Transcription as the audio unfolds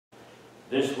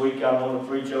This week I'm going to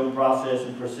preach on process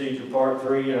and procedure part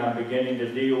 3, and I'm beginning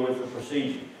to deal with the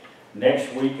procedure.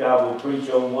 Next week I will preach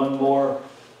on one more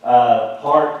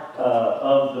part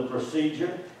of the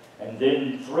procedure, and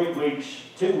then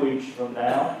 2 weeks from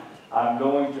now, I'm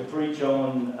going to preach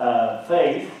on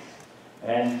faith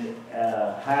and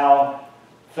how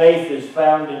faith is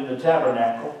found in the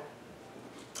tabernacle.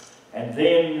 And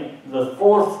then the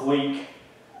 4th week,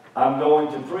 I'm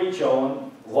going to preach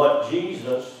on what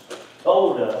Jesus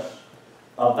told us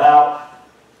about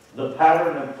the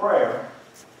pattern of prayer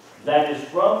that is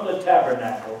from the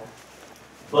tabernacle,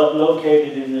 but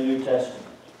located in the New Testament.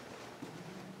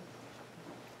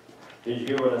 Did you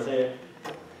hear what I said?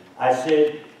 I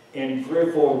said in 3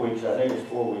 or 4 weeks, I think it's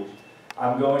 4 weeks,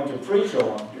 I'm going to preach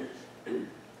on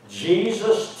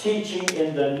Jesus' teaching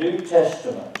in the New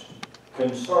Testament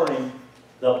concerning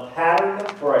the pattern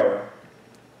of prayer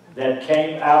that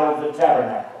came out of the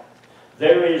tabernacle.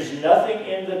 There is nothing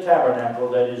in the tabernacle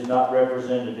that is not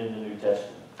represented in the New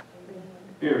Testament.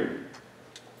 Period.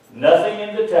 Nothing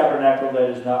in the tabernacle that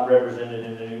is not represented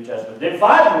in the New Testament. Then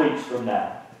 5 weeks from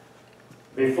now,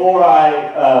 before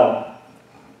I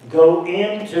go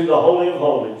into the Holy of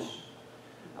Holies,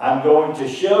 I'm going to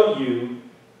show you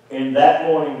in that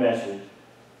morning message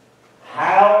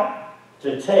how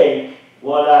to take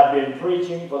what I've been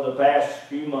preaching for the past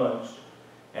few months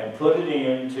and put it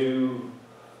into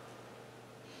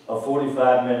a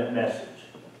 45-minute message.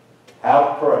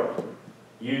 How to pray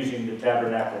using the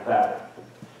tabernacle pattern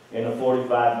in a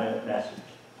 45-minute message.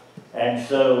 And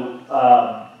so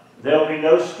there'll be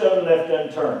no stone left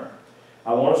unturned.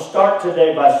 I want to start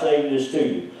today by saying this to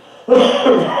you.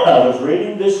 I was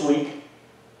reading this week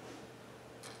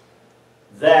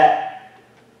that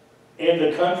in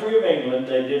the country of England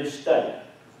they did a study.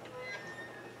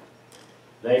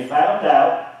 They found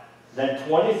out that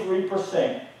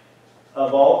 23%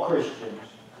 of all Christians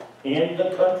in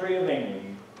the country of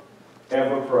England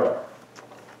ever pray.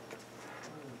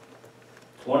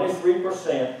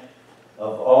 23%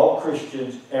 of all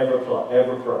Christians ever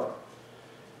pray.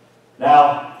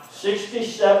 Now,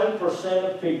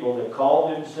 67% of people that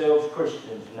call themselves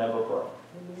Christians never pray.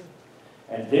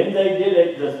 And then they did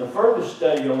it, the further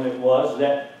study on it was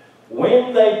that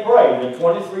when they pray, the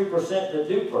 23% that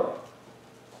do pray,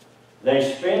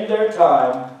 they spend their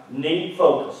time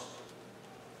need-focused,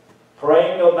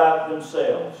 praying about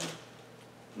themselves,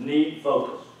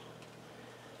 need-focused.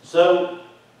 So,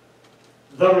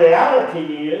 the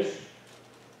reality is,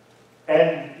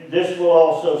 and this will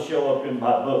also show up in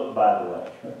my book, by the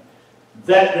way,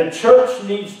 that the church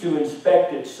needs to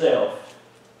inspect itself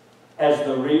as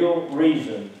the real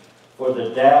reason for the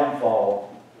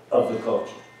downfall of the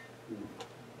culture.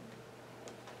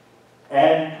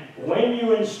 And when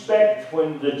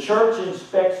the church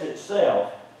inspects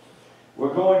itself,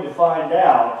 we're going to find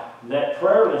out that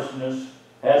prayerlessness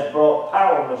has brought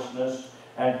powerlessness,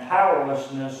 and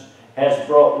powerlessness has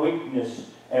brought weakness,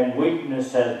 and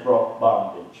weakness has brought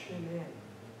bondage. Amen.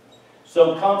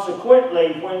 So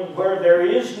consequently, where there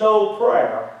is no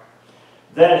prayer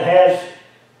that has,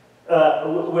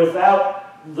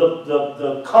 without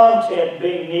the content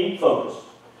being need-focused,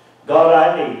 God,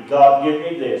 I need. God, give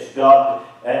me this. God,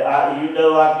 you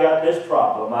know I've got this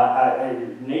problem. I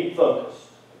need focus.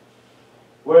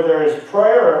 Where there is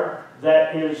prayer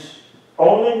that is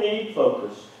only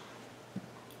need-focused,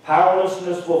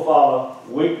 powerlessness will follow,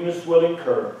 weakness will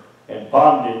incur, and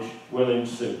bondage will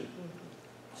ensue.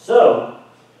 So,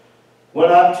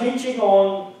 when I'm teaching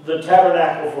on the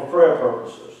tabernacle for prayer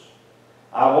purposes,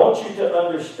 I want you to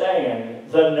understand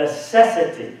the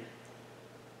necessity.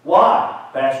 Why,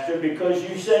 Pastor? Because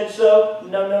you said so?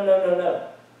 No.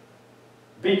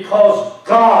 Because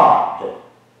God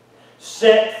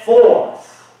set forth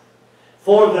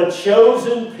for the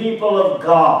chosen people of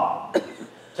God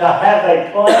to have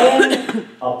a plan,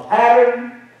 a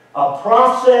pattern, a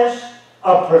process,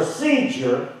 a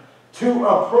procedure to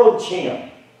approach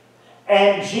Him.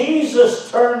 And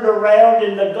Jesus turned around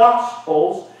in the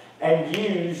Gospels and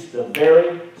used the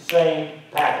very same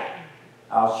pattern.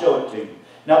 I'll show it to you.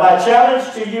 Now, my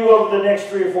challenge to you over the next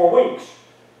 3 or 4 weeks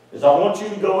is I want you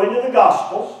to go into the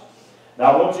Gospels, and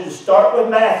I want you to start with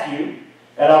Matthew,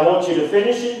 and I want you to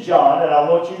finish in John, and I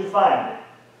want you to find it.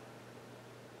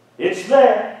 It's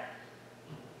there.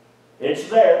 It's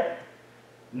there.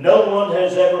 No one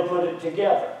has ever put it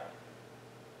together,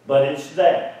 but it's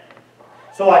there.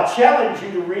 So I challenge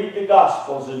you to read the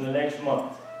Gospels in the next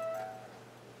month.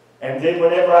 And then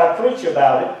whenever I preach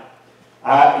about it,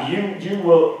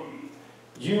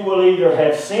 you will either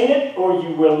have seen it or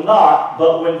you will not,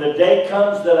 but when the day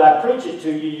comes that I preach it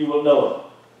to you, you will know it.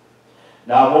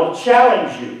 Now I want to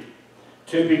challenge you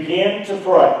to begin to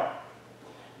pray.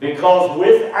 Because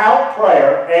without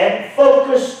prayer and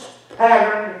focused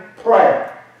pattern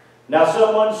prayer. Now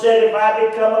someone said if I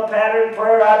become a pattern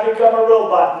prayer, I become a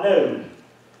robot. No.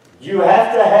 You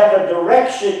have to have a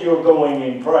direction you're going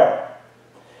in prayer.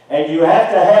 And you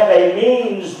have to have a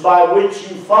means by which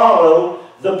you follow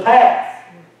the path.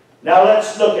 Now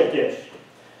let's look at this.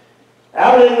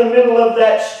 Out in the middle of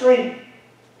that street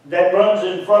that runs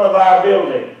in front of our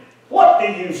building, what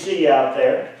do you see out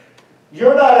there?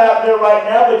 You're not out there right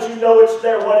now, but you know it's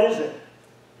there. What is it?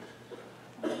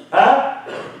 Huh?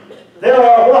 There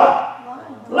are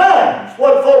what? Lines.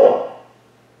 What for?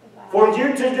 For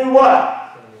you to do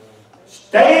what?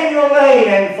 Stay in your lane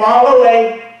and follow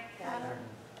a...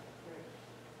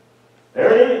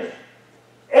 There it is.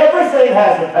 Everything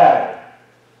has a pattern.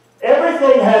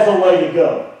 Everything has a way to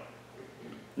go.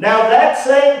 Now that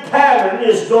same pattern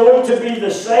is going to be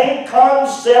the same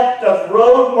concept of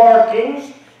road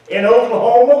markings in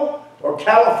Oklahoma or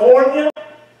California.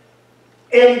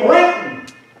 In Britain,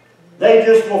 they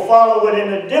just will follow it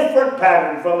in a different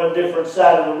pattern from a different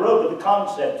side of the road, but the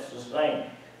concept's the same.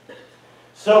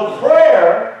 So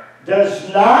prayer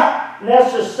does not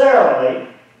necessarily,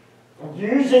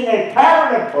 using a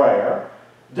pattern of prayer,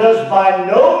 does by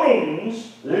no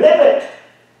means limit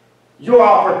your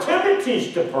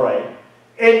opportunities to pray.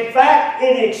 In fact,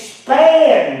 it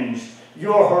expands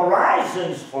your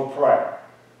horizons for prayer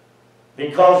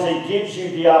because it gives you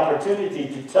the opportunity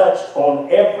to touch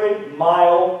on every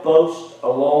milepost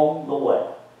along the way.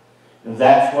 And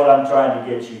that's what I'm trying to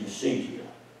get you to see here.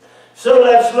 So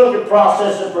let's look at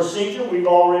process and procedure. We've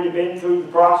already been through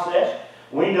the process.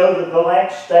 We know that the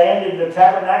lampstand in the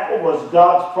tabernacle was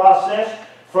God's process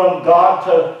from God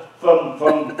to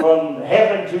from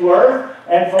heaven to earth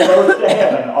and from earth to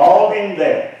heaven, all in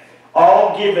there,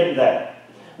 all given there.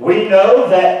 We know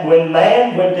that when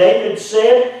David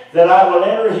said that I will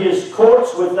enter his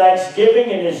courts with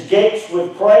thanksgiving and his gates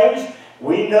with praise,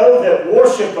 we know that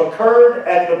worship occurred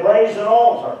at the brazen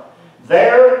altar.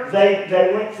 There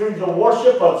they went through the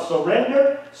worship of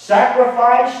surrender,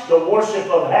 sacrifice, the worship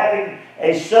of having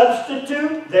a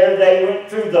substitute. There they went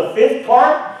through the fifth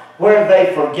part, where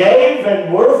they forgave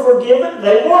and were forgiven.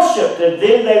 They worshiped, and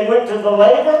then they went to the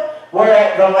laver, where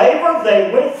at the laver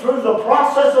they went through the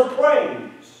process of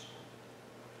praise.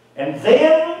 And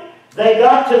then they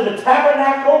got to the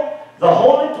tabernacle, the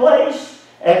holy place,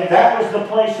 and that was the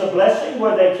place of blessing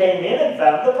where they came in and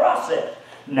found the process.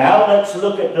 Now let's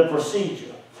look at the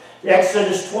procedure.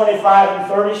 Exodus 25 and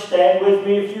 30, stand with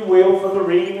me if you will for the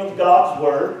reading of God's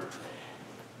Word.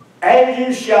 And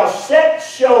you shall set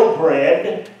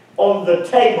showbread on the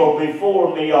table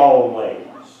before me always.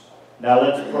 Now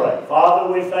let's pray.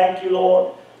 Father, we thank you,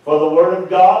 Lord, for the Word of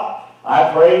God.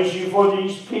 I praise you for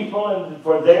these people and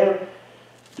for their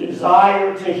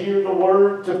desire to hear the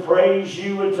Word, to praise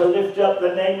you and to lift up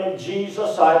the name of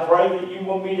Jesus. I pray that you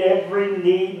will meet every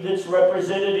need that's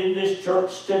represented in this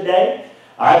church today.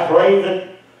 I pray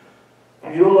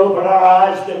that you'll open our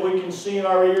eyes that we can see in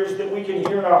our ears, that we can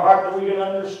hear in our heart, that we can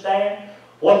understand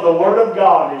what the Word of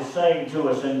God is saying to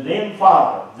us. And then,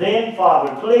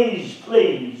 Father, please,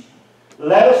 please,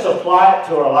 let us apply it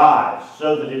to our lives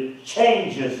so that it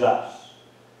changes us.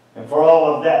 And for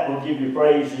all of that, we'll give you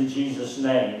praise in Jesus'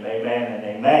 name. Amen and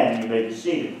amen. You may be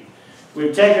seated.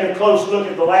 We've taken a close look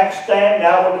at the lampstand.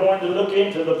 Now we're going to look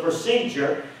into the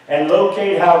procedure and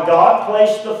locate how God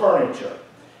placed the furniture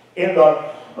in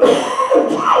the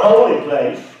holy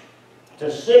place to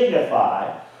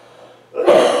signify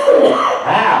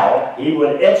how he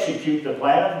would execute the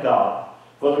plan of God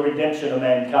for the redemption of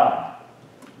mankind.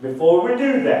 Before we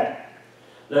do that,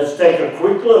 let's take a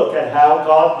quick look at how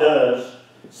God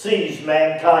sees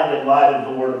mankind in light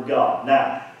of the Word of God.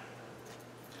 Now,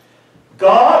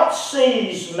 God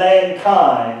sees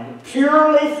mankind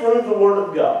purely through the Word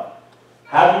of God.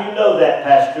 How do you know that,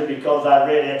 Pastor? Because I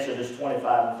read Exodus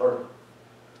 25 and 30.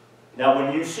 Now,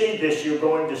 when you see this, you're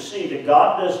going to see that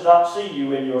God does not see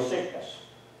you in your sickness.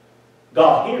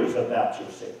 God hears about your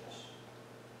sickness.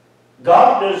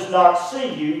 God does not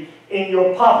see you in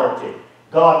your poverty.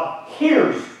 God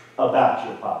hears about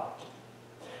your poverty.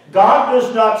 God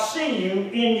does not see you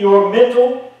in your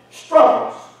mental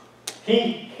struggles.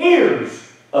 He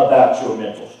hears about your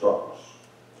mental struggles.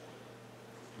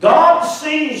 God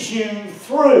sees you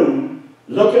through,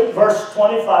 look at verse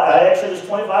 25, Exodus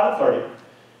 25 and 30.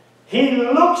 He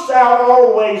looks out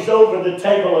always over the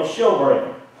table of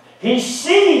showbread. He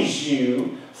sees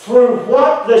you through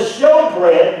what the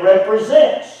showbread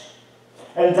represents.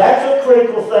 And that's a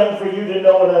critical thing for you to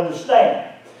know and understand.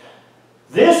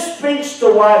 This speaks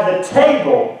to why the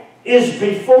table is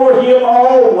before him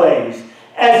always.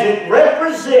 as it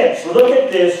represents, look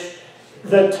at this,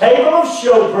 the table of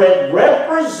showbread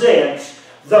represents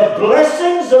the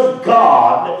blessings of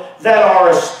God that are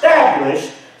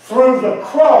established through the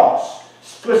cross,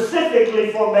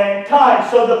 specifically for mankind.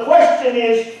 So the question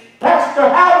is, Pastor,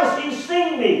 how does he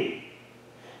see me?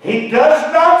 He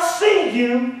does not see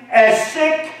you as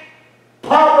sick,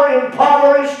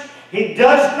 impoverished. He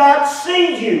does not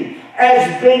see you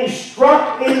as being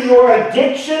struck in your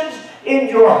addictions, in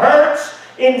your hurts,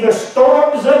 in the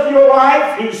storms of your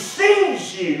life. He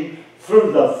sees you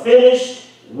through the finished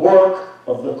work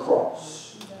of the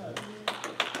cross.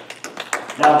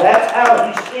 Now that's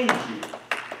how he sees you.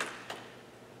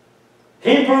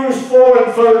 Hebrews 4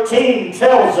 and 13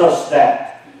 tells us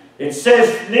that. It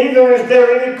says, neither is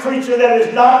there any creature that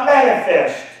is not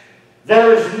manifest.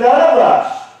 There is none of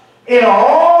us in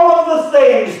all of the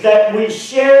things that we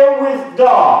share with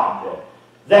God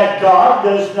that God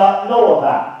does not know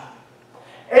about.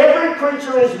 Every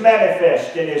creature is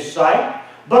manifest in his sight,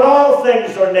 but all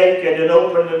things are naked and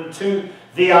open unto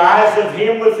the eyes of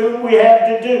him with whom we have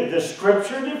to do. The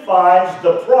Scripture defines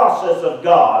the process of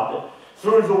God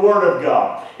through the Word of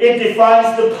God. It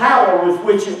defines the power with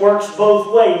which it works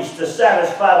both ways to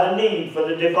satisfy the need for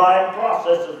the divine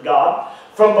process of God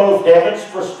from both heaven's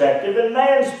perspective and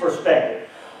man's perspective.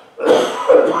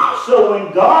 So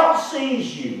when God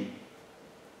sees you,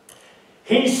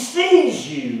 he sees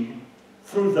you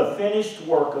through the finished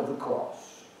work of the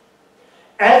cross.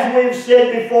 As we've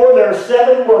said before, there are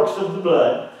 7 works of the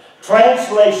blood,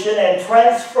 translation and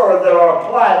transfer, that are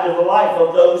applied to the life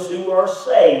of those who are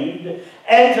saved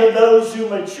and to those who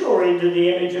mature into the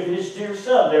image of his dear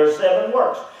Son. There are 7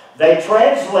 works. They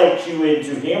translate you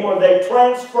into him, or they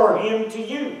transfer him to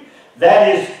you.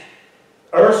 That is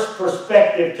earth's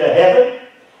perspective to heaven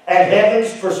and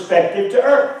heaven's perspective to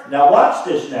earth. Now watch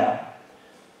this now.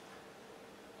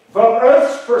 From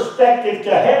earth's perspective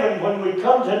to heaven, when we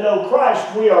come to know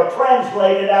Christ, we are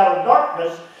translated out of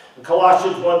darkness,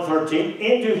 Colossians 1:13,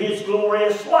 into his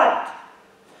glorious light.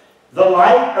 The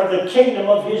light of the kingdom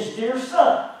of his dear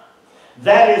Son.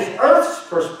 That is earth's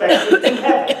perspective to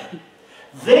heaven.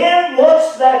 Then,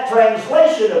 once that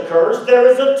translation occurs, there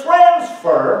is a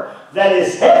transfer that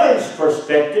is heaven's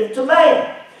perspective to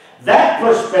man. That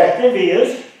perspective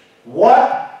is,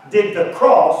 what did the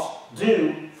cross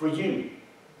do for you?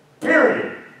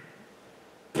 Period.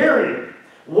 Period.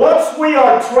 Once we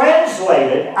are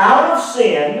translated out of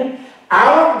sin,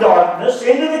 out of darkness,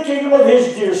 into the kingdom of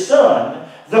his dear Son,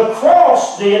 the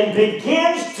cross then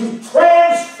begins to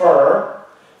transfer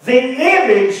the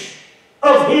image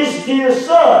of his dear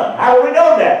Son. How do we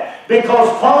know that? Because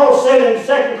Paul said in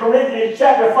 2 Corinthians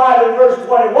chapter 5 and verse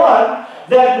 21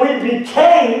 that we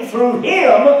became through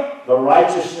him the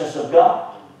righteousness of God.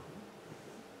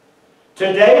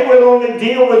 Today we'll only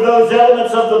deal with those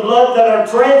elements of the blood that are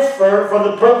transferred for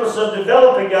the purpose of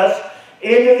developing us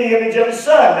into the image of his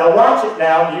Son. Now watch it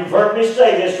now. You've heard me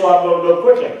say this, so I'm going to go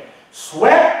quickly.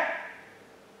 Sweat,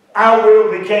 our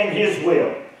will became his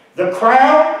will. The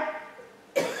crown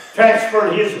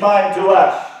transferred his mind to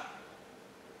us.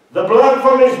 The blood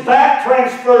from his back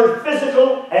transferred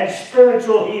physical and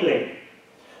spiritual healing.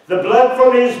 The blood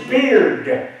from his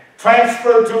beard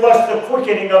transferred to us the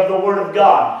quickening of the Word of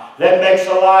God that makes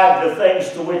alive the things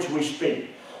to which we speak.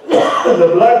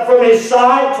 The blood from his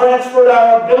side transferred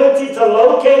our ability to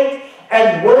locate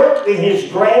and work in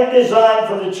his grand design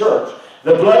for the church.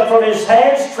 The blood from his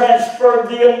hands transferred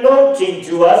the anointing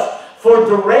to us for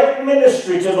direct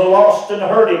ministry to the lost and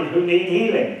hurting who need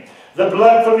healing. The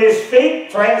blood from his feet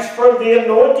transferred the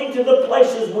anointing to the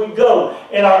places we go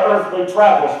in our earthly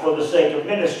travels for the sake of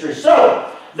ministry.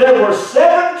 So, there were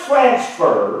 7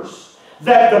 transfers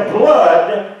that the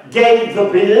blood gave the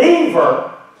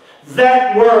believer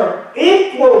that were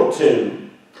equal to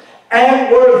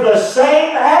and were the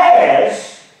same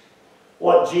as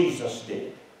what Jesus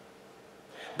did.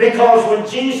 Because when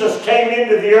Jesus came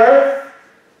into the earth,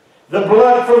 the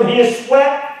blood from his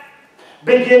sweat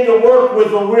began to work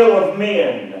with the will of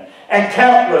men, and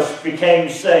countless became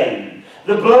saved.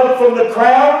 The blood from the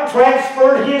crown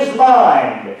transferred his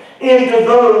mind into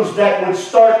those that would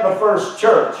start the first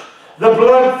church. The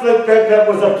blood that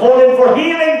was appointed for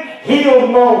healing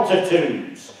healed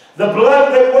multitudes. The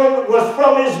blood that was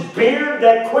from his beard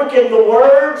that quickened the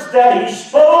words that he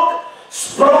spoke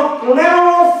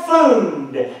literal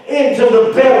food into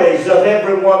the bellies of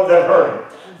everyone that heard it.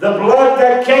 The blood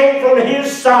that came from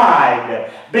his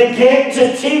side began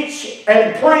to teach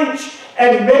and preach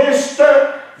and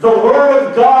minister the Word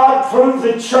of God through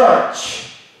the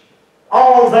church.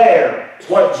 All there,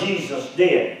 what Jesus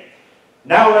did.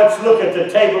 Now let's look at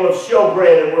the table of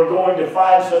showbread, and we're going to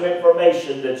find some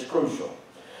information that's crucial.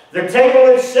 The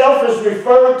table itself is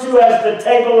referred to as the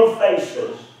table of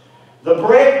faces. The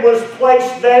bread was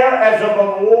placed there as a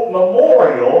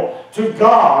memorial to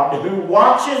God who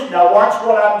watches, now watch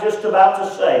what I'm just about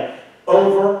to say,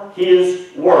 over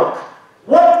his work.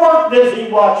 What work does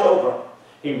he watch over?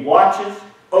 He watches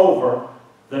over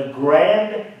the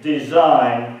grand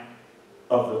design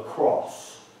of the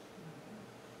cross.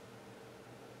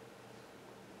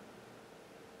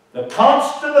 The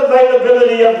constant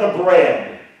availability of the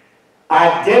bread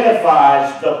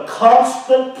identifies the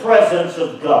constant presence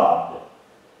of God.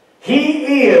 He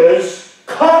is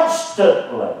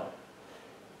constantly,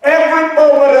 every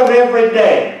moment of every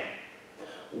day,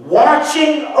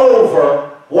 watching over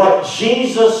what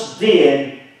Jesus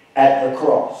did at the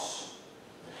cross.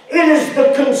 It is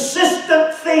the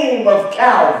consistent theme of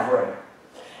Calvary.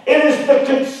 It is the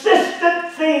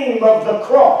consistent theme of the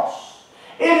cross.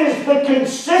 It is the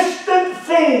consistent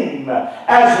theme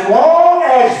as long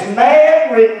as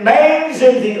man remains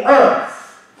in the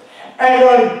earth and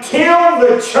until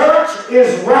the church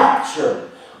is raptured.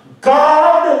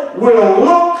 God will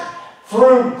look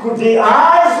through the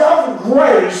eyes of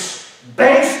grace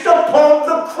based upon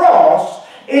the cross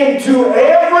into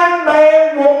every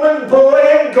man, woman, boy,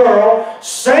 and girl,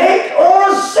 saint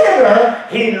or sinner.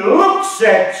 He looks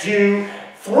at you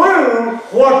through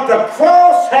what the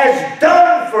cross has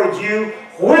done for you,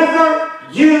 whether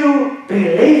you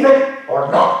believe it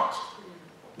or not.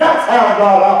 That's how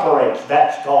God operates.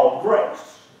 That's called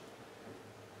grace.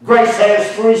 Grace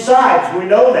has three sides. We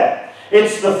know that.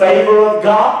 It's the favor of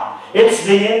God. It's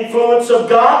the influence of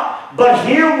God. But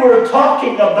here we're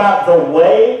talking about the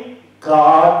way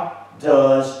God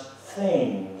does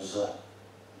things.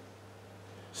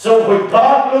 So when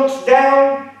God looks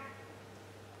down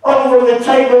over the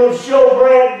table of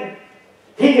showbread,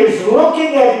 he is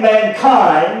looking at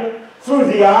mankind through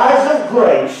the eyes of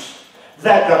grace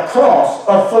that the cross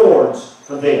affords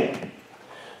for them.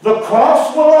 The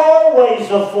cross will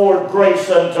always afford grace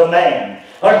unto man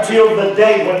until the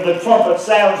day when the trumpet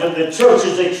sounds and the church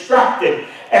is extracted,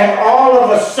 and all of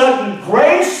a sudden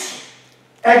grace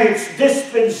and its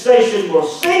dispensation will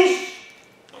cease,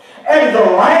 and the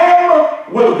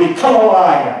Lamb will become a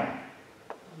lion.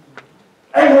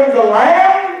 And when the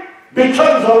Lamb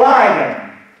becomes a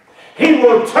lion, he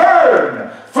will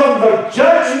turn from the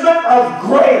judgment of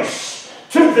grace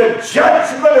to the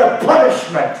judgment of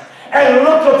punishment and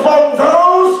look upon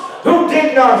those who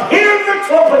did not hear the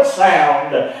trumpet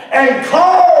sound and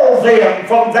call them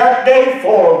from that day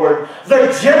forward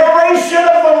the generation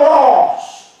of the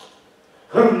lost,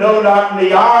 who know not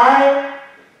me, I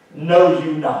know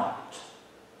you not.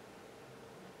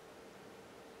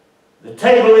 The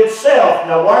table itself,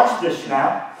 now watch this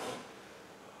now.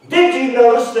 Did you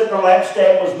notice that the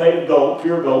lampstand was made of gold,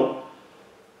 pure gold?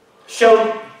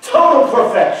 Showed total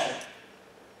perfection.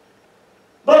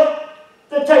 But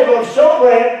the table of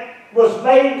showbread was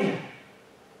made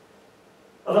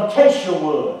of acacia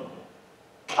wood,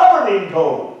 covered in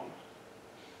gold.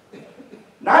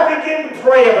 And I began to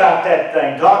pray about that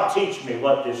thing. God, teach me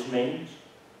what this means.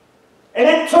 And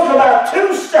it took about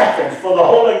 2 seconds for the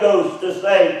Holy Ghost to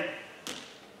say,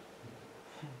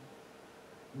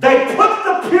 they put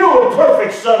the pure,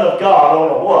 perfect Son of God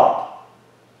on a what?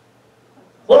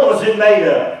 What was it made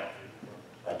of?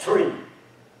 A tree.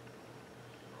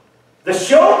 The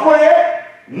showbread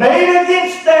made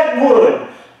against that wood,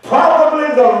 probably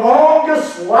the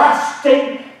longest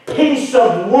lasting piece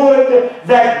of wood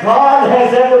that God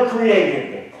has ever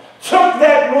created. Took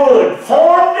that wood,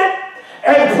 formed it,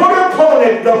 and put upon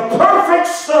it the perfect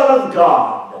Son of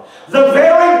God. The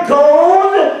very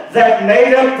gold that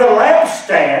made up the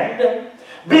lampstand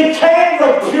became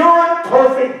the pure and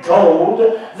perfect gold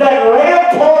that lay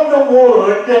upon the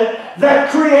wood that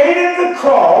created the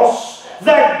cross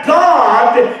that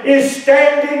God is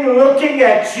standing looking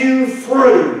at you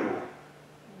through.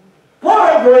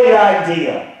 What a great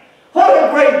idea. What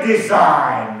a great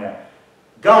design.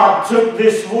 God took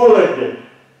this wood,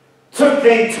 took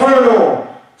the eternal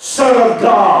Son of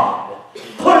God,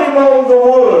 put him on the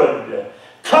wood,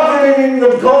 covered him in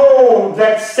the gold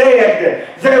that said,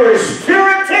 there is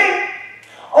purity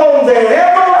on the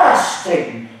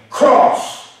everlasting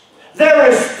cross. There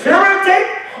is purity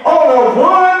on a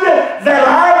wood that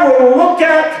I will look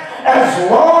at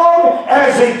as long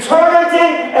as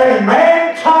eternity and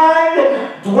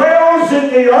mankind dwells in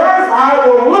the earth. I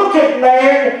will look at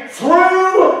man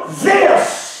through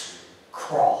this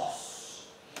cross.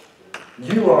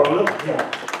 You are looked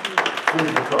at through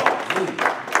the cross.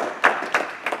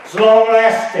 It's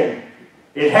long-lasting.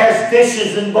 It has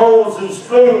dishes and bowls and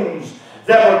spoons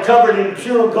that were covered in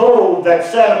pure gold that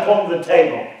sat upon the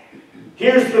table.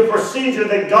 Here's the procedure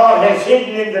that God has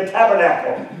hidden in the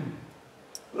tabernacle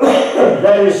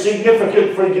that is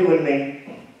significant for you and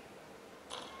me.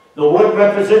 The wood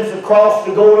represents the cross.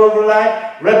 The gold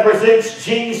overlay represents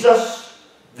Jesus.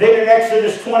 Then in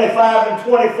Exodus 25 and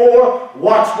 24,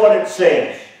 watch what it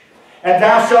says. And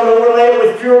thou shalt overlay it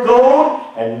with pure gold,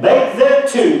 and make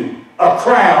thereto a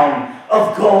crown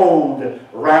of gold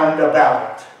round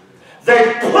about it.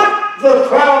 They put the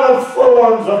crown of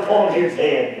thorns upon his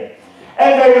head.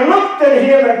 And they looked at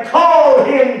him and called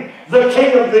him the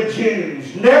King of the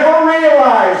Jews, never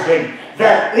realizing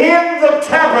that in the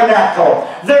tabernacle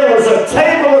there was a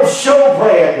table of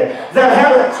showbread that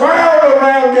had a crown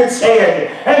around its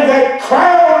head, and that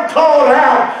crown called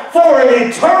out for an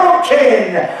eternal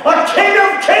king, a King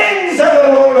of kings and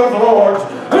a Lord of lords,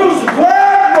 whose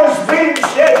blood was being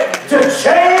shed to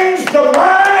change the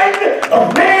mind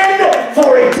of men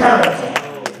for eternity.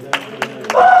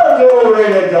 Oh,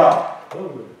 glory to God.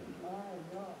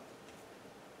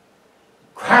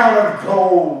 Crown of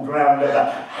gold round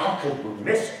about. How could we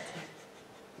miss it?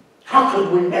 How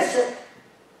could we miss it?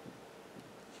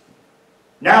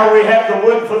 Now we have the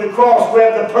wood for the cross. We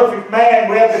have the perfect man.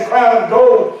 We have the crown of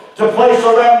gold to place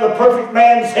around the perfect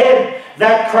man's head.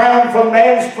 That crown from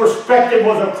man's perspective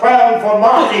was a crown for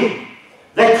mocking.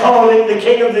 They called him the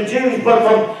King of the Jews, but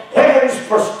from heaven's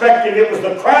perspective, it was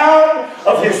the crown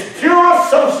of his pure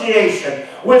association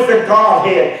with the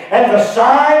Godhead, and the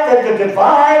sign that the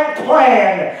divine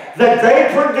plan that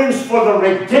they produced for the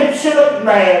redemption of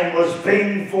man was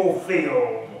being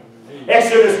fulfilled.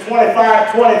 Exodus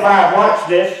 25:25, watch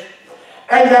this.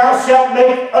 And thou shalt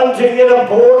make unto it a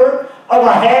border of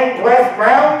a handbreadth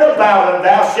round about, and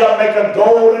thou shalt make a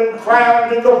golden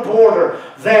crown in the border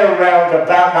there round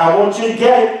about. Now I want you to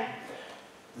get it.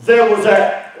 There was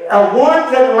a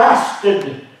wood that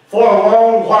lasted for a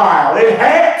long while. It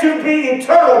had to be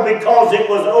eternal because it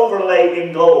was overlaid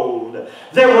in gold.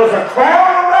 There was a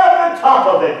crown around the top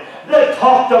of it that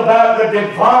talked about the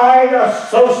divine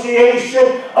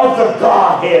association of the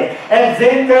Godhead. And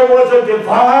then there was a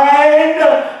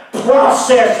divine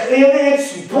process in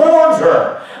its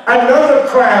border. Another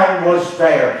crown was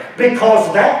there,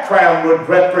 because that crown would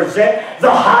represent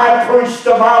the high priest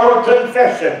of our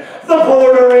confession. The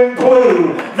border in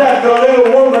blue, that the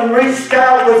little woman reached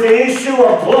out with the issue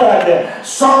of blood,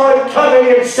 saw it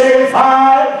coming, and said, if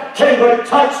I can but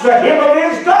touch the hem of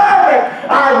his garment,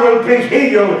 I will be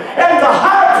healed. And the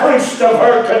high priest of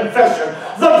her confession,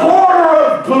 the border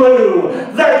of blue,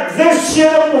 that this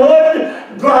shittim wood,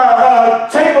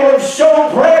 table of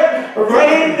showbread,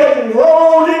 reigned and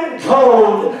rolled in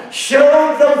gold,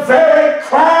 showed the very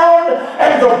crown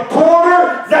and the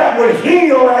border that would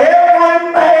heal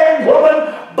every man,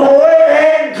 woman, boy,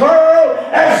 and girl,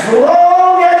 as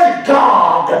long as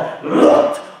God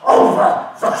looked over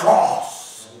the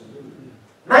cross.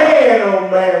 Man, oh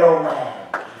man, oh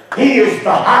man. He is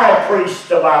the high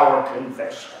priest of our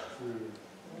confession.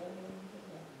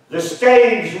 The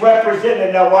staves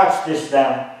represented, now watch this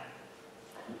now.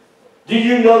 Do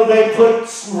you know they put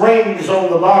rings on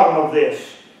the bottom of this?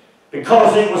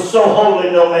 Because it was so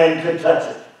holy no man could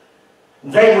touch it.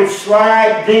 They would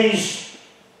slide these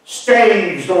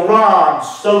staves or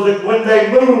rods so that when they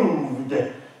moved,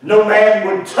 no man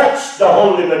would touch the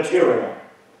holy material.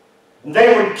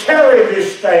 They would carry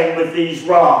this thing with these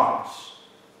rods.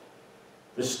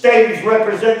 The staves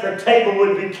represent the table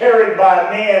would be carried by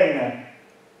men.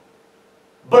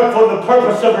 But for the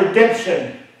purpose of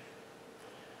redemption,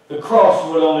 the cross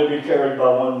would only be carried by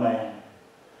one man.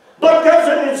 But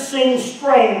doesn't it seem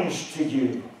strange to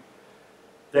you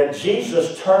that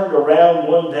Jesus turned around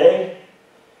one day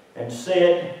and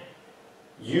said,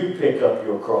 you pick up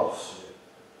your cross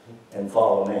and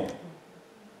follow me?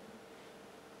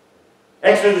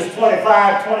 Exodus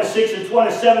 25:26 and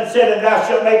 27 said, and thou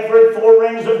shalt make for it 4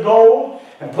 rings of gold,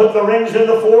 and put the rings in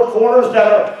the 4 corners that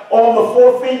are on the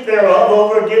 4 feet thereof.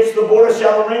 Over against the border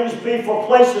shall the rings be for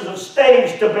places of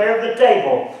staves to bear the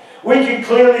table. We can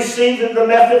clearly see that the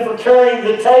method for carrying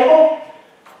the table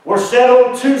were set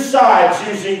on 2 sides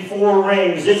using 4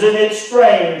 rings. Isn't it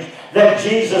strange that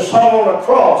Jesus hung on a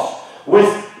cross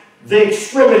with the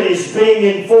extremities being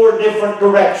in 4 different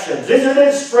directions? Isn't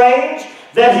it strange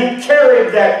that he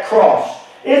carried that cross?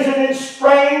 Isn't it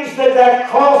strange that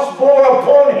that cross bore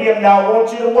upon him? Now I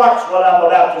want you to watch what I'm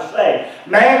about to say.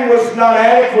 Man was not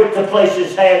adequate to place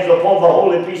his hands upon the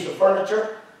holy piece of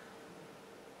furniture.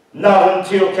 Not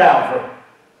until Calvary.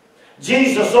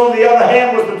 Jesus, on the other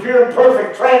hand, was the pure and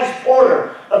perfect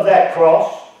transporter of that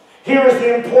cross. Here is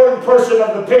the important person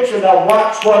of the picture. Now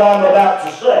watch what I'm about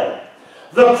to say.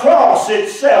 The cross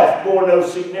itself bore no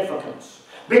significance,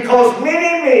 because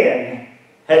many men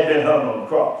had been hung on the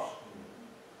cross.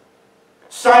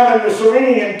 Simon the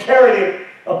Cyrenian carried it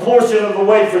a portion of the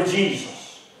way for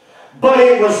Jesus. But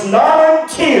it was not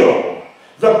until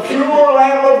the pure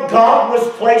Lamb of God was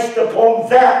placed upon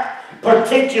that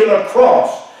particular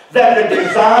cross that the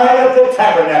design of the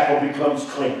tabernacle becomes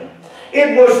clear.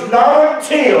 It was not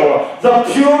until the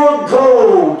pure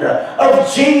gold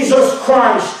of Jesus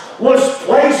Christ was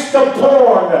placed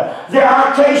upon the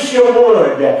acacia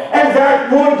wood, and that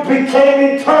wood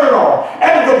became eternal,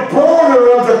 and the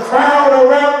border of the crown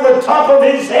around the top of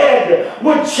his head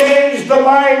would change the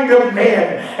mind of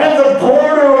men, and the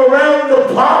border around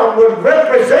the bottom would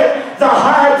represent the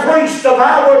high priest of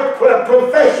our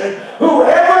profession,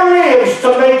 whoever lives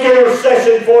to make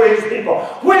intercession for his people.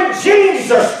 When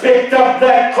Jesus picked up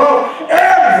that cross,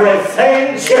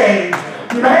 everything changed.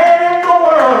 Man in the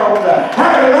world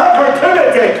had an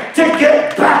opportunity to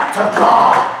get back to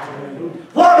God.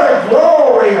 What a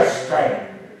glorious thing.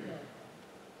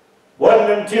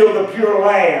 Wasn't until the pure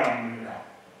Lamb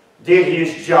did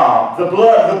his job. The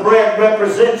bread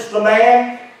represents the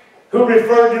man who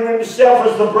referred to himself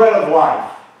as the bread of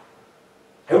life,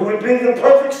 who would be the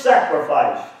perfect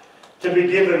sacrifice to be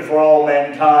given for all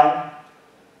mankind.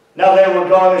 Now there were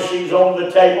garnishings on the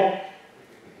table.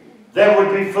 There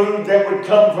would be food that would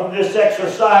come from this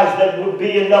exercise that would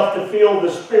be enough to fill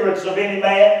the spirits of any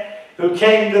man who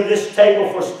came to this table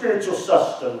for spiritual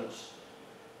sustenance.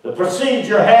 The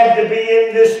procedure had to be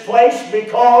in this place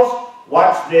because,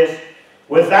 watch this,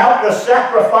 without the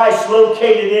sacrifice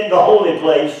located in the holy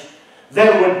place,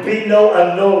 there would be no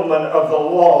annulment of the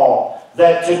law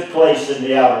that took place in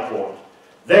the outer court.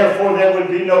 Therefore, there would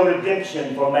be no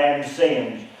redemption for man's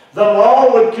sins. The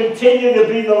law would continue to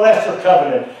be the lesser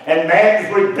covenant, and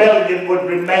man's rebellion would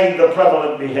remain the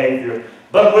prevalent behavior.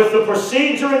 But with the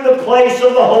procedure in the place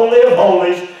of the Holy of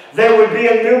Holies, there would be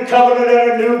a new covenant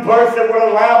and a new birth that would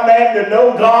allow man to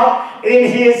know God in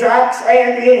his acts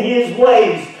and in his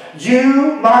ways.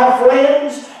 You, my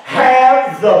friends,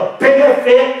 have the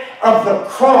benefit of the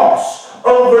cross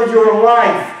over your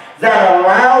life that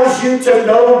allows you to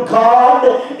know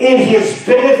God in his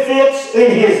benefits,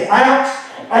 in his acts,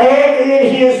 and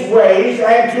in his ways,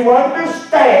 and to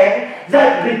understand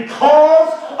that because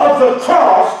of the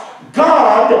cross,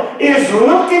 God is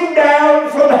looking down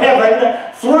from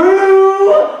heaven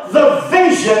through the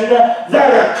vision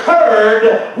that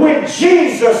occurred when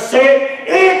Jesus said,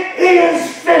 "It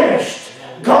is finished."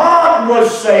 God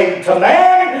was saying to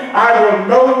man, I will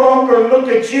no longer look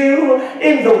at you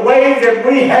in the way that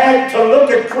we had to look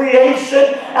at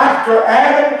creation after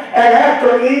Adam and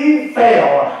after Eve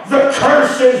fell. The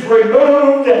curse is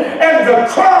removed, and the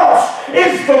cross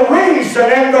is the reason,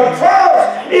 and the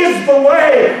cross is the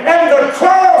way, and the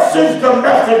cross is the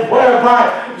method whereby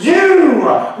you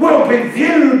will be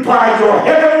viewed by your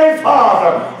Heavenly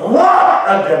Father. What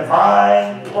a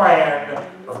divine plan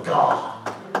of God.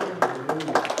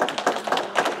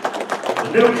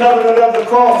 The new covenant of the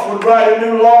cross would write a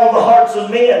new law in the hearts of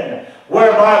men,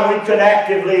 whereby we could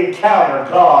actively encounter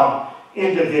God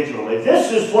individually.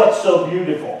 This is what's so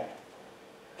beautiful.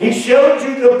 He showed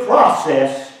you the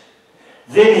process,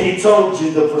 then he told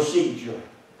you the procedure.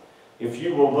 If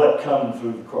you will but come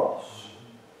through the cross.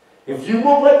 If you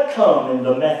will but come in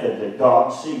the method that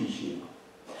God sees you.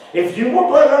 If you will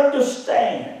but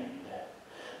understand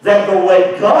that the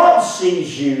way God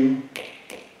sees you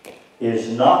is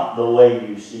not the way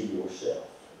you see yourself.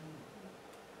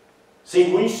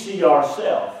 See, we see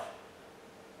ourselves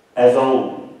as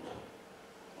old.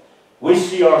 We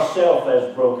see ourselves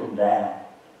as broken down.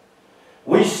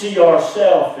 We see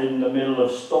ourselves in the middle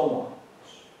of storms.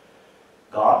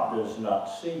 God does not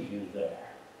see you there.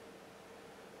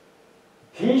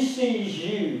 He sees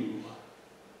you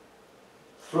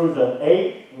through the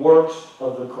 8 works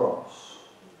of the cross.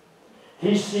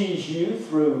 He sees you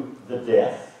through the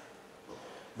death,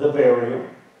 the burial,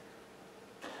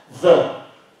 the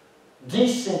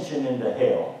descension into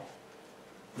hell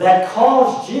that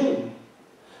caused you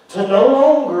to no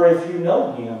longer, if you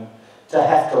know him, to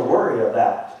have to worry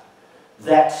about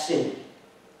that city.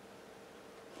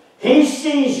 He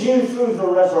sees you through the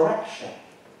resurrection.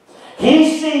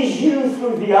 He sees you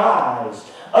through the eyes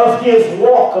of his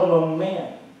walk among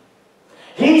men.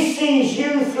 He sees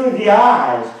you through the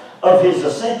eyes of his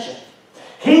ascension.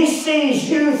 He sees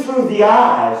you through the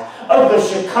eyes of the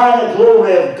Shekinah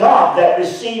glory of God that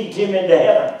received him into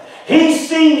heaven. He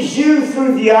sees you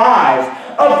through the eyes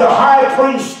of the high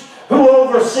priest who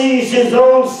oversees his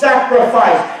own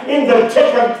sacrifice in the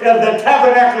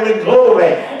tabernacle in glory,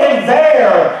 and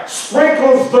there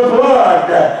sprinkles the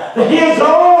blood, his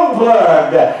own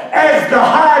blood, as the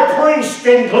high priest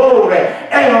in glory.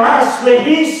 And lastly,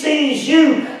 he sees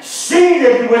you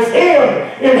seated with him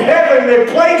in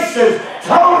heavenly places,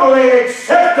 totally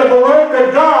acceptable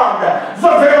unto God,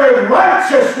 the very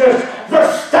righteousness,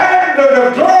 the standard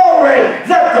of glory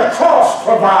that the cross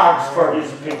provides for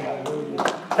his people.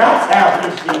 That's how he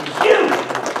sees you.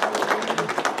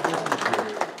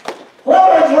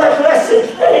 What a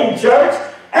blessed thing, church.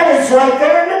 And it's right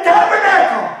there in the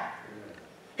tabernacle.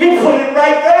 He put it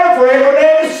right there for every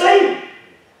man to see.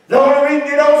 The only reason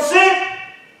you don't see it,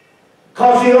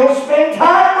 because you don't spend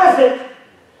time with it.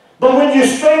 But when you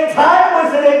spend time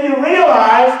with it and you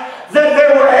realize that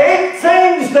there were 8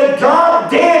 things that God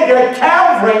did at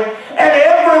Calvary, and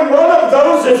every one of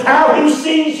those is how he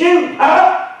sees you.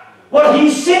 Huh? Well,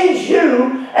 he sees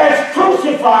you as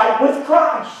crucified with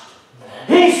Christ.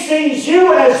 He sees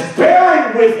you as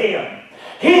buried with him.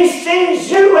 He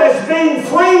sees you as being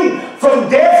free from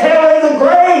death, hell, and the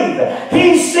grave.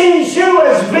 He sees you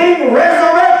as being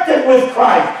resurrected with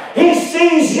Christ. He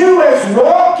sees you as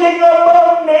walking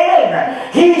among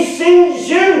men. He sees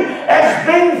you as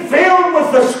being filled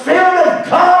with the Spirit of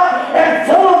God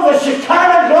and full of the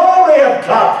Shekinah glory of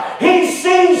God. He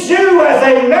sees you as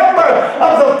a member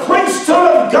of the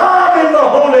priesthood of God in the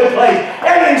holy place.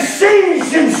 And he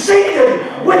sees you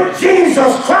seated with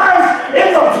Jesus Christ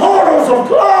in the portals of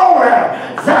glory.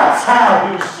 That's how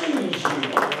he sees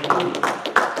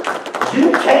you.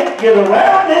 You can't get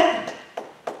around it.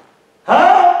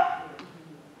 Huh?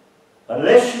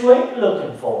 Unless you ain't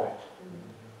looking for it.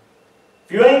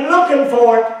 If you ain't looking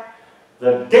for it,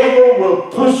 the devil will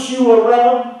push you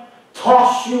around,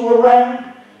 toss you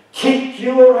around, kick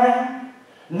you around,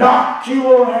 knock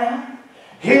you around.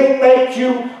 He'll make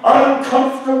you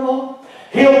uncomfortable.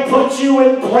 He'll put you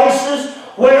in places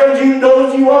where you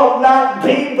know you ought not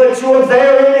be, but you're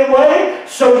there anyway,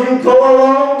 so you go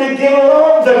along to get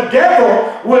along. The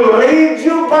devil will lead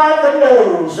you by the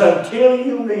nose until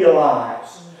you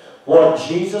realize what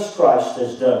Jesus Christ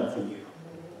has done for you.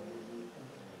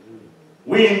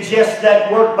 We ingest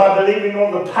that work by believing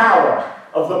on the power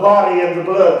of the body and the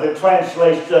blood that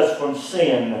translates us from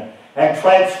sin and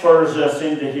transfers us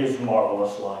into his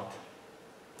marvelous light.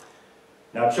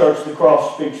 Now, church, the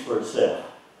cross speaks for itself.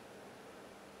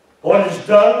 What is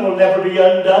done will never be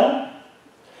undone.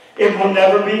 It will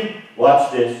never be,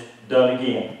 watch this, done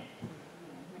again.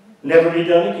 Never be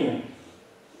done again.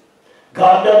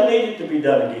 God doesn't need it to be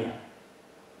done again.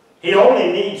 He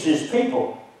only needs his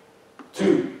people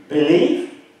to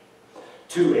believe,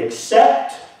 to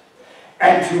accept,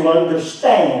 and to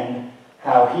understand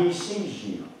how he sees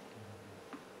you.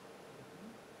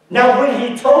 Now, when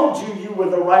he told you you were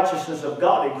the righteousness of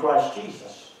God in Christ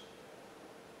Jesus,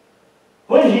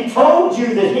 when he told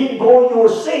you that he bore your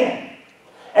sin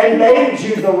and made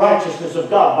you the righteousness of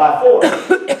God by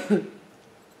force,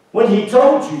 when he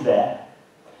told you that,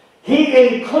 he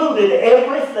included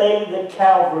everything that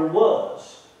Calvary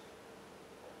was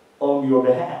on your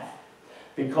behalf.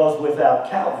 Because without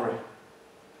Calvary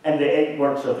and the 8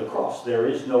 works of the cross, there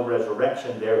is no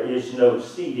resurrection, there is no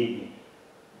seating,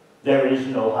 there is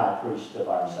no high priest of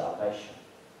our salvation.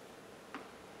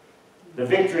 The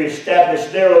victory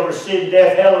established there over sin,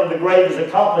 death, hell, and the grave is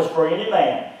accomplished for any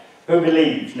man who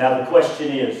believes. Now the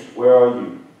question is, where are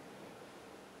you?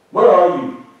 Where are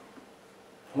you?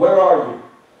 Where are you?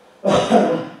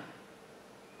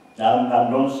 Now,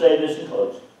 I'm going to say this in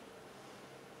closing.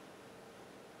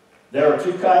 There are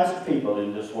 2 kinds of people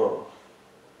in this world.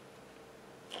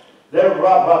 There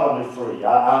are probably 3.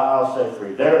 I'll say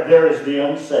 3. There is the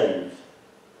unsaved.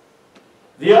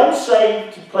 The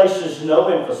unsaved places no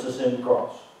emphasis in the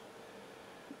cross,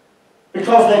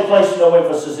 because they place no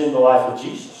emphasis in the life of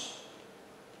Jesus.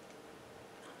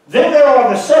 Then there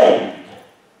are the saved,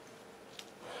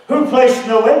 who place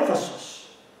no emphasis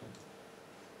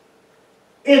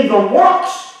in the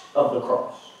works of the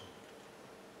cross.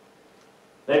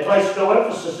 They place no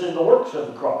emphasis in the works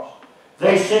of the cross.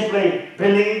 They simply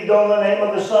believed on the name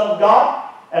of the Son of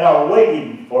God and are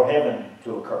waiting for heaven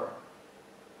to occur.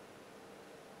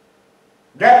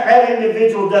 That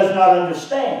individual does not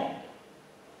understand.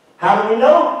 How do we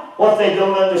know what they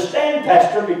don't understand,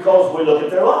 Pastor? Because we look at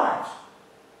their lives.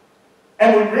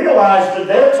 And we realize that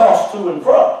they're tossed to and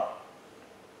fro.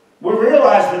 We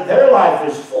realize that their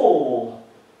life is full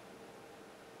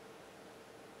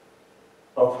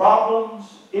of problems,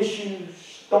 issues,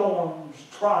 storms,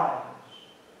 trials.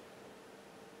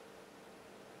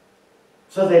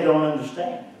 So they don't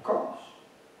understand the cross.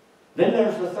 Then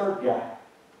there's the third guy.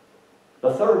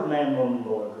 the third man, woman,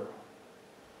 boy, girl,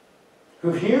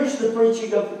 who hears the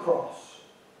preaching of the cross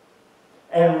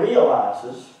and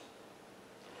realizes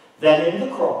that in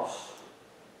the cross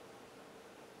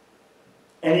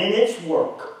and in its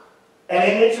work and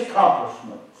in its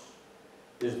accomplishments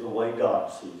is the way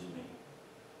God sees me.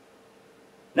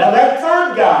 Now that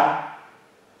third guy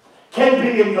can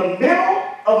be in the middle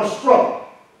of a struggle.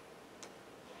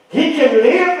 He can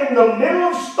live in the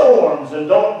middle of storms. And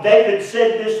David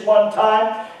said this one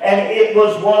time, and it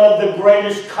was one of the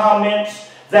greatest comments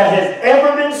that has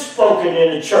ever been spoken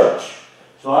in a church.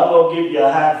 So I'm going to give you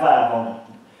a high five on it.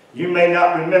 You may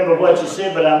not remember what you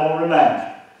said, but I'm going to remind you.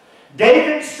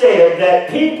 David said that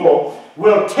people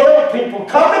will tell people,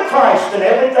 come to Christ and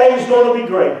everything's going to be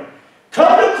great.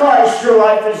 Come to Christ, your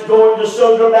life is going to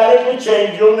so dramatically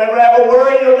change. You'll never have a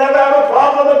worry, you'll never have a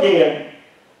problem again.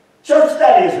 Church,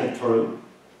 that isn't true.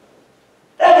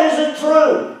 That isn't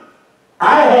true.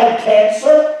 I had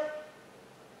cancer.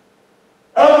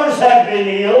 Others have been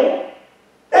ill.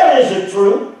 That isn't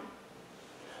true.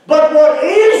 But what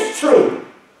is true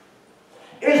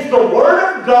is the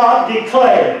Word of God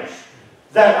declares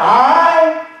that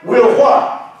I will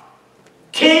what?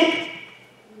 Keep.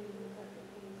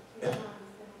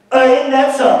 Ain't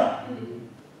that something?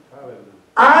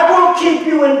 I will keep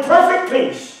you in perfect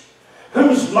peace,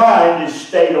 whose mind is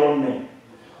stayed on me.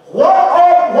 What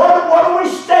are we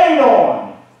stayed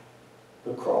on?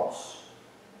 The cross.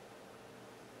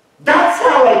 That's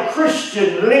how a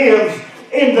Christian lives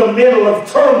in the middle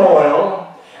of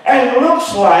turmoil and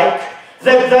looks like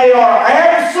that they are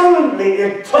absolutely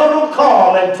in total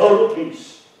calm and total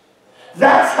peace.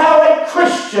 That's how a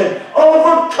Christian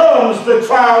overcomes the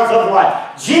trials of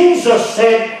life. Jesus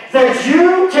said that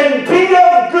you can be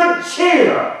of good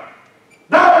cheer.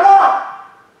 About what?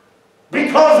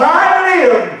 Because I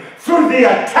lived through the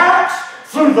attacks,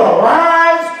 through the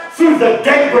lies, through the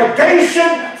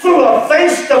degradation, through a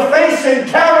face-to-face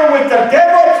encounter with the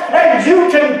devil, and you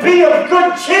can be of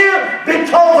good cheer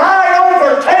because I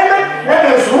overcame it, and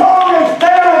as long as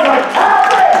there is a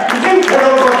Calvary, you can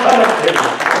overcome it too.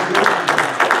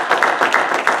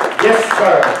 Yes,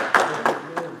 sir.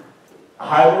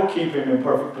 I will keep him in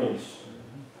perfect peace.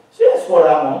 See, that's what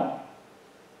I want.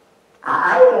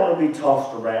 I don't want to be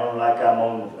tossed around like I'm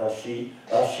on a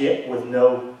ship with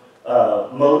no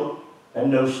motor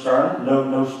and no stern,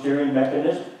 no steering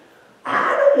mechanism.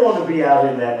 I don't want to be out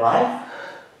in that life.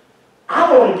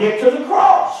 I want to get to the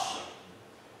cross.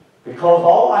 Because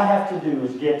all I have to do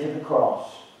is get to the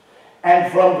cross.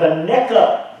 And from the neck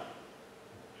up,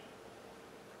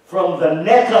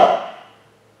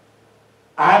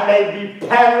 I may be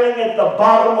paddling at the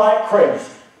bottom like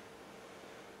crazy.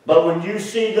 But when you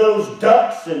see those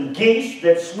ducks and geese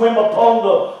that swim upon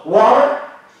the water,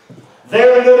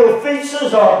 their little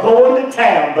feces are going to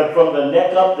town, but from the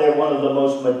neck up, they're one of the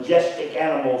most majestic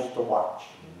animals to watch.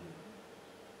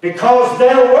 Because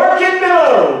they're working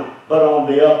below, but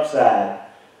on the upside,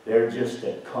 they're just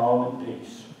at calm and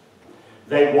peace.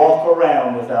 They walk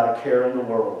around without a care in the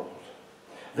world.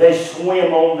 They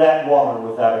swim on that water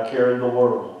without a care in the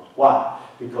world. Why?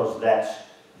 Because that's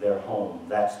their home.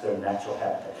 That's their natural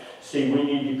habitat. See, we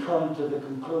need to come to the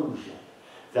conclusion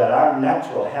that our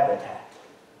natural habitat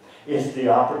is the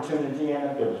opportunity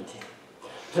and ability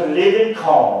to live in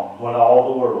calm when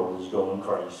all the world is going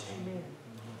crazy. Amen.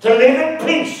 To live in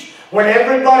peace when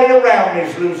everybody around me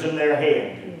is losing their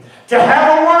head. To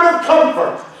have a word of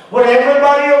comfort when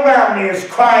everybody around me is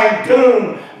crying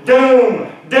doom,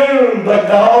 doom, doom. But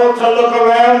no, to look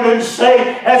around and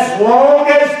say, as long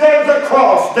as there's a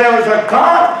cross, there is a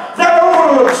God that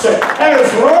overlooks it. And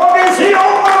as long as He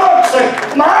overlooks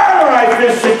it, my life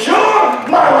is secure,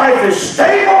 my life is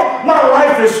stable, my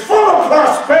life is full of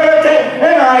prosperity,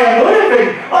 and I am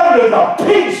living under the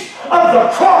peace of the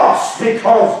cross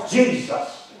because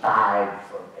Jesus died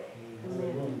for me.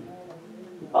 Amen.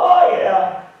 Oh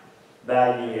yeah.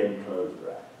 Bow your head and close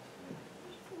your eyes.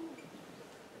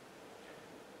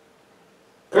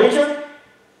 Preacher,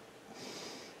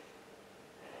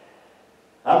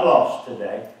 I'm lost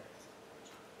today.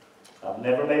 I've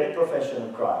never made a profession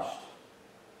of Christ.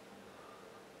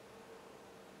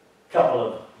 A couple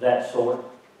of that sort.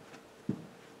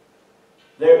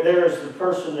 There is the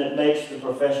person that makes the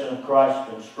profession of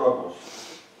Christ and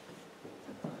struggles.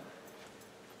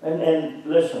 And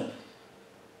listen,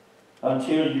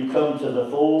 until you come to the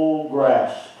full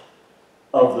grasp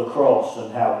of the cross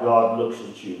and how God looks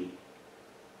at you,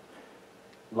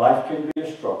 life can be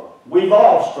a struggle. We've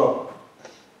all struggled.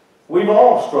 We've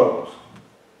all struggled.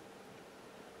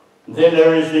 Then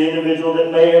there is the individual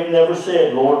that may have never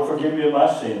said, Lord, forgive me of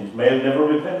my sins. May have never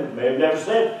repented. May have never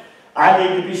said, I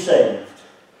need to be saved.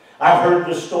 I've heard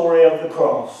the story of the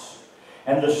cross,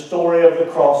 and the story of the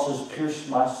cross has pierced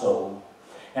my soul.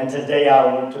 And today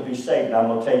I want to be saved, and I'm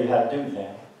going to tell you how to do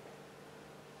that.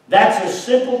 That's as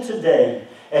simple today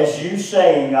as you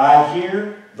saying, I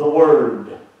hear the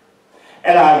word,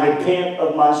 and I repent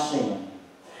of my sin.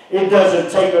 It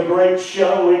doesn't take a great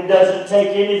show. It doesn't take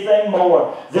anything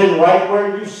more than right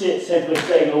where you sit, simply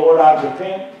say, Lord, I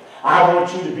repent. I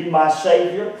want you to be my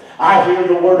Savior. I hear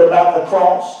the word about the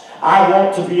cross. I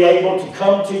want to be able to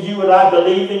come to you, and I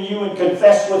believe in you and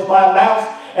confess with my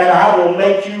mouth, and I will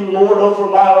make you Lord over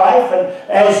my life. And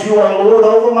as you are Lord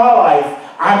over my life,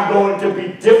 I'm going to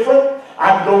be different.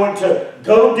 I'm going to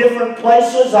go different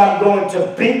places. I'm going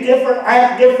to be different,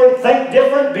 act different, think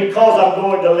different, because I'm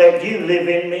going to let you live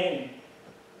in me.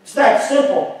 It's that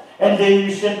simple. And then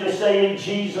you simply say, in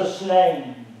Jesus'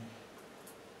 name.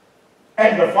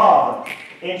 And the Father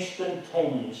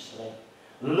instantaneously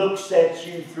looks at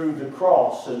you through the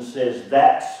cross and says,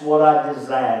 that's what I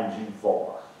designed you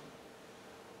for.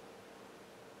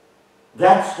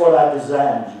 That's what I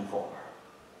designed you for.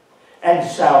 And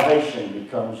salvation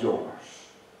becomes yours.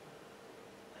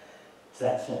 It's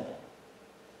that simple.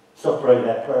 So pray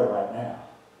that prayer right now.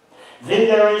 Then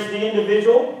there is the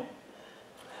individual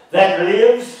that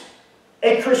lives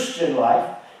a Christian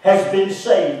life, has been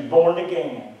saved, born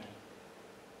again.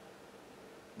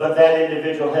 But that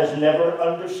individual has never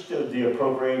understood the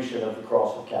appropriation of the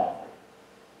cross of Calvary.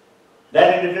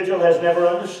 That individual has never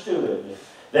understood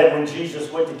that when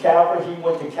Jesus went to Calvary, he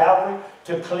went to Calvary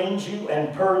to cleanse you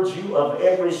and purge you of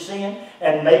every sin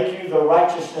and make you the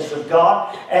righteousness of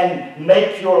God and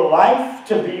make your life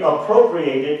to be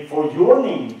appropriated for your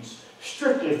needs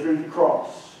strictly through the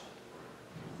cross.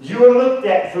 You are looked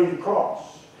at through the cross.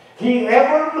 He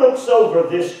ever looks over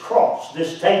this cross,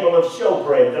 this table of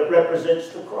showbread that represents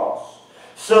the cross,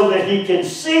 so that he can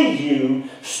see you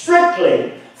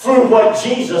strictly through what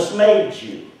Jesus made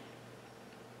you.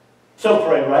 So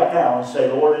pray right now and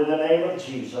say, Lord, in the name of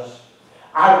Jesus,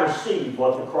 I receive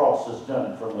what the cross has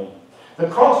done for me. The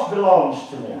cross belongs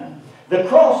to me. The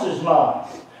cross is mine.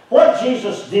 What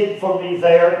Jesus did for me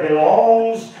there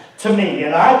belongs to me,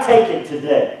 and I take it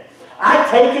today. I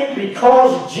take it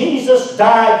because Jesus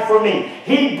died for me.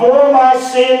 He bore my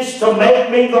sins to make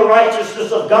me the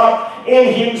righteousness of God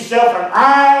in himself, and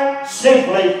I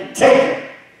simply take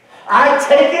it. I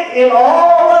take it in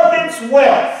all of its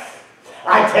wealth.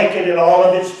 I take it in all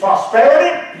of its prosperity.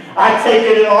 I take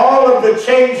it in all of the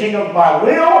changing of my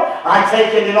will. I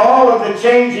take it in all of the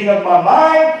changing of my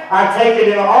mind. I take it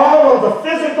in all of the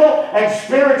physical and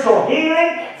spiritual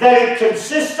healing that it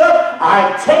consists of.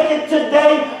 I take it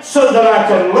today so that I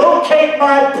can locate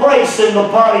my place in the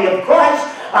body of Christ.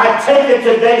 I take it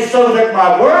today so that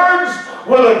my words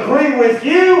will agree with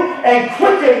you and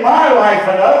quicken my life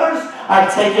and others. I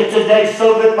take it today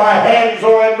so that my hands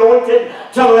are anointed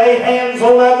to lay hands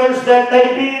on others that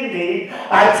may be in need.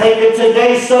 I take it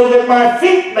today so that my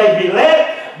feet may be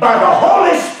led by the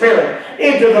Holy Spirit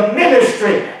into the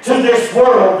ministry to this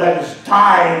world that is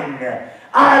dying.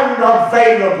 I'm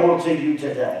available to you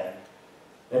today.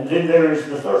 And then there is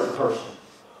the third person.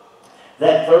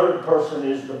 That third person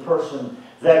is the person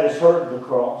that has heard the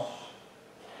cross.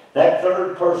 That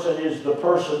third person is the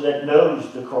person that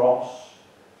knows the cross.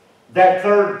 That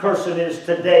third person is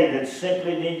today that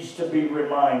simply needs to be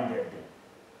reminded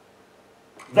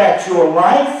that your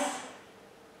life,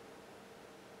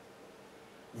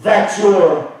 that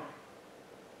your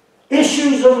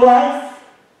issues of life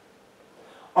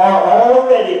are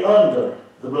already under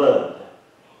the blood.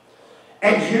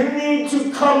 And you need to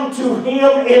come to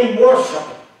him in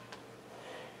worship,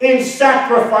 in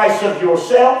sacrifice of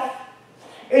yourself,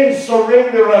 in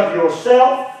surrender of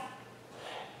yourself,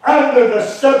 under the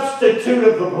substitute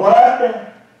of the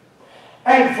blood,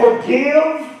 and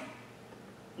forgive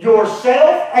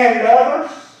yourself and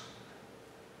others,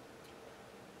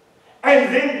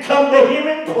 and then come to him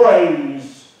in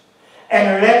praise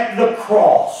and let the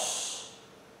cross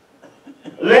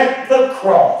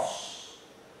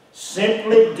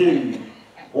simply do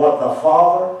what the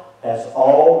Father has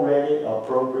already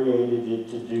appropriated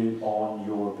it to do on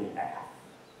your behalf.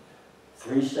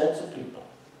 3 sets of people.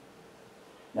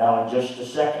 Now, in just a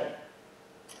second,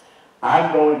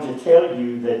 I'm going to tell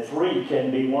you that 3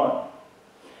 can be 1.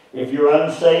 If you're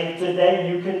unsaved today,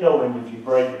 you can know him. If you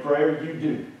pray the prayer, you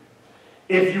do.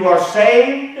 If you are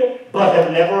saved but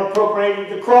have never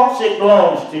appropriated the cross, it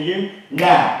belongs to you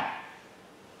now.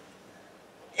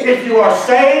 If you are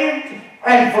saved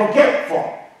and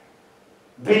forgetful,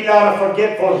 be not a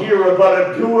forgetful hearer,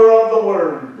 but a doer of the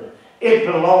word. It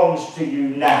belongs to you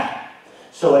now.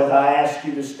 So as I ask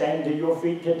you to stand to your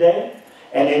feet today,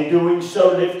 And in doing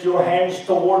so, lift your hands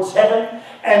towards heaven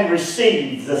and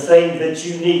receive the thing that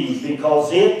you need,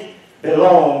 because it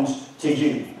belongs to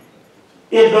you.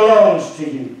 It belongs to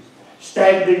you.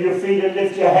 Stand to your feet and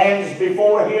lift your hands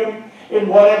before Him in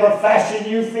whatever fashion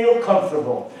you feel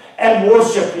comfortable, and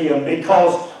worship Him,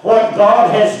 because what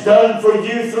God has done for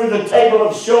you through the table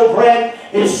of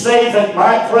showbread is say that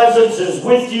my presence is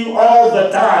with you all the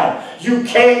time. You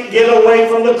can't get away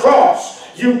from the cross.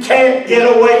 You can't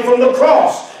get away from the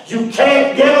cross. You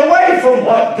can't get away from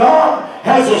what God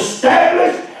has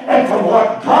established and from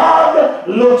what God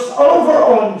looks over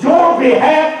on your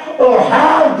behalf, or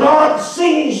how God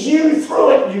sees you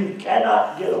through it. You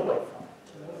cannot get away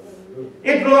from it.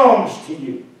 It belongs to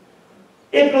you.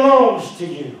 It belongs to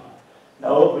you.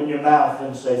 Now open your mouth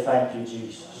and say, thank you,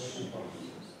 Jesus.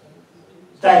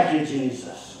 Thank you,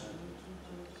 Jesus.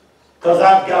 Because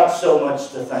I've got so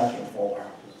much to thank Him for.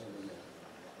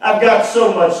 I've got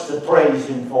so much to praise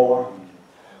Him for.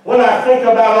 When I think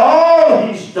about all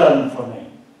He's done for me,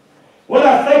 when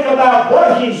I think about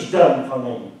what He's done for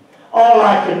me, all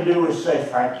I can do is say,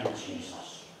 thank you,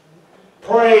 Jesus.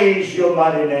 Praise your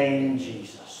mighty name,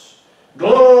 Jesus.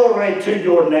 Glory to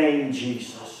your name,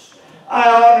 Jesus. I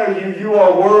honor you. You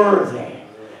are worthy.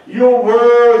 You're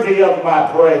worthy of my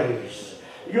praise.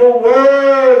 You're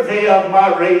worthy of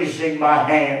my raising my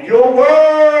hand. You're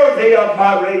worthy of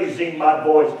my raising my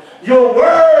voice. You're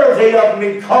worthy of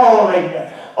me calling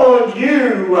on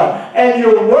you. And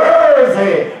you're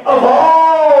worthy of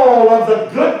all of the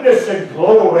goodness and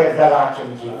glory that I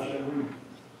can give you.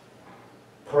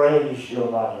 Praise your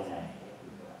mighty name.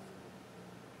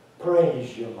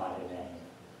 Praise your mighty name.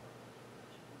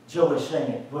 Joey, sing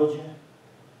it, would you?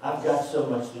 I've got so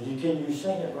much to do. Can you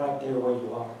sing it right there where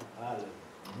you are?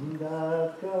 And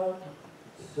I've got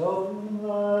so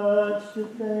much to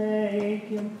thank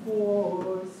Him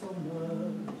for, so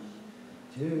much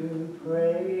to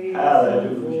praise Him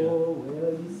for.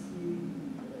 Well, you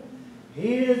see,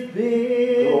 He has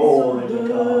been so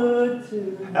good to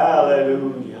me.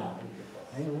 Hallelujah.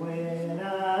 And when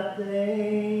I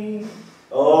think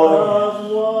of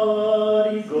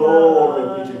what He's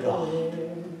glory be to God.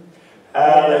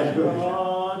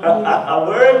 Hallelujah.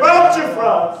 Where He brought you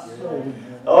from.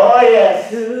 Oh, yes.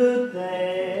 To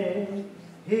thank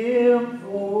Him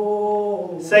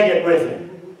for. Sing it with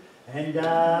Him. And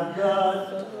I've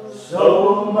got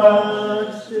so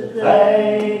much to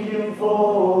thank Him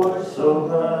for, so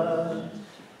much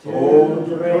to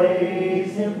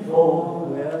praise Him for.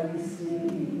 Well, you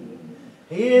see,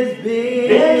 He has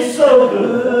been so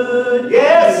good.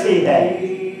 Yes, He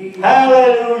has.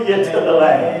 Hallelujah to the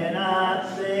Lamb.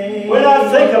 When I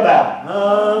think about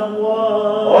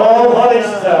what He's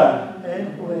done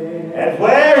and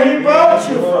where He brought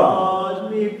you from.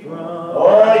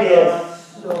 Oh, yes.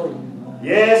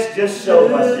 Yes, just so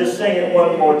much. Just sing it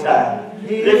one more time.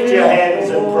 Lift your hands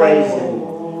and praise Him.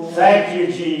 Thank you,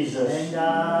 Jesus.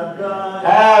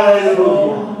 Hallelujah.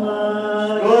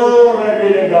 Glory be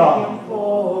to God.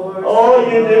 Oh,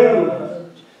 you do.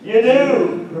 You do.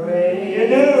 You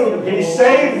do. He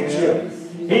saved you.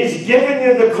 He's given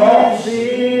you the cross.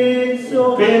 Been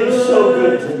so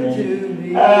good to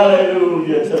me.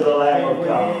 Hallelujah to the Lamb of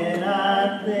God.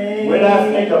 When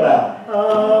I think about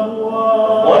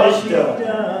what He's done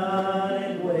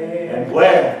and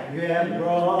where He's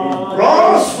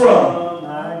brought us from,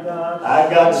 I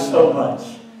got so much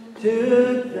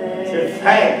to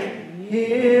thank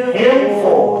Him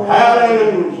for.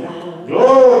 Hallelujah.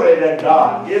 Glory to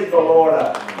God. Give the Lord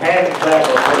a hand clap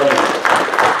of praise.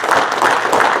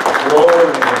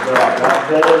 Glory to God. I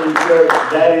tell you, church,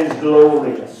 that is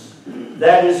glorious.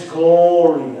 That is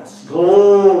glorious.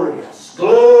 Glorious.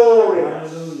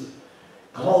 Glorious.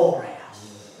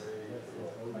 Glorious.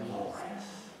 Glorious.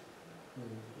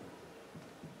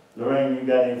 Lorraine, you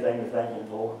got anything to thank Him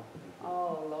for?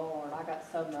 Oh, Lord, I got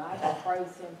so much. I just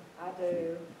praise Him. I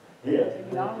do. Yeah. You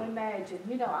can only imagine.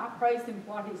 You know, I praise Him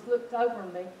for what He's looked over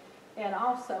me. And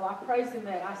also, I praise Him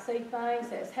that I see things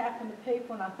that's happened to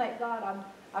people, and I thank God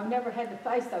I've never had to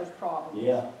face those problems.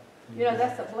 Yeah. You know,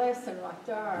 that's a blessing right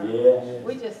there. Yes.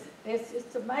 We just,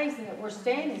 it's amazing that we're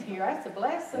standing here. That's a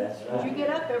blessing. That's right. You get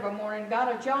up every morning, got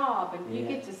a job, and you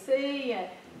get to see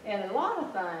and a lot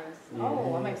of things. Yeah.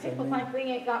 Oh, I mean, people think we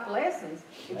ain't got blessings.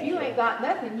 If That's you right. ain't got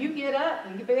nothing, you get up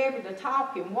and you be able to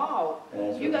talk and walk.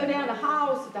 That's You right. go down the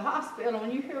halls at the hospital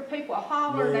and you hear people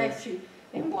hollering at you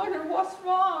and wonder what's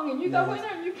wrong, and you go in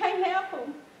there and you can't help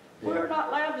them. We're not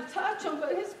allowed to touch them,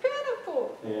 but it's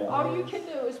pitiful. Yeah. All you can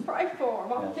do is pray for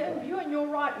them. I'm telling you, in your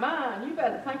right mind, you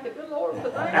better thank the good Lord for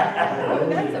that. Oh,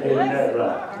 that's a blessing.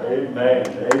 Right. There. Amen.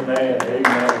 Amen.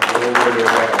 Amen. Glory to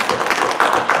God.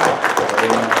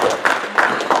 Amen.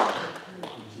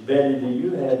 Betty, do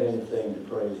you have anything to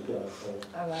praise God for?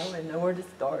 I wouldn't know where to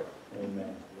start.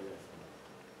 Amen.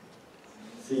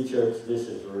 See, church, this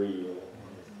is real.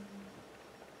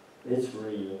 It's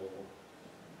real.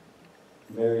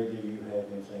 Mary, do you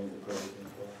have anything to praise Him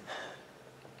for?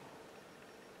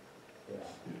 Yeah.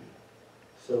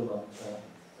 So much,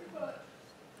 huh?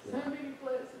 So many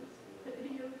blessings that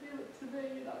He has given to me,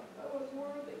 and I was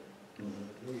worthy.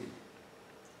 Mhm.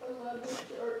 I love this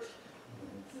church.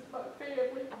 This is my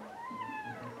family.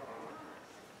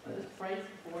 I just praise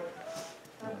you for it.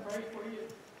 I pray for you.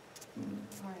 Mhm.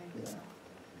 Praise.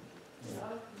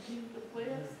 God continue to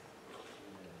bless.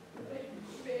 Thank you,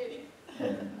 Betty.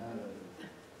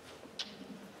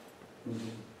 Mhm.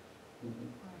 Mhm.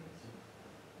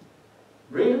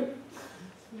 Rita,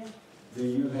 Yeah. do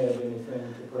you have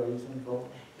anything to praise Him for?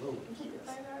 Everything I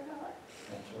got.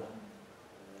 That's right.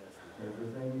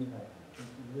 Everything you have.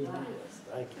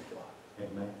 Thank you, God.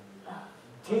 Amen.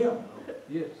 Tim,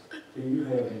 Yes. do you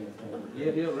have anything?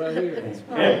 Yeah, him right here.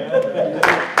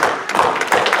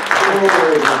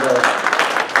 Glory to God.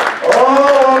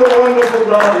 Oh, what a wonderful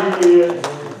God He is.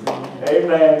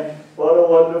 Amen. What a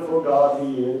wonderful God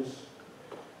He is.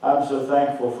 I'm so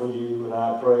thankful for you, and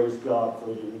I praise God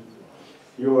for you.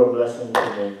 You're a blessing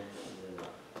to me.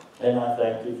 And I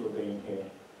thank you for being here.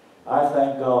 I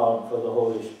thank God for the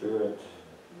Holy Spirit.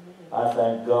 I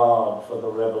thank God for the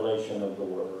revelation of the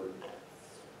Word.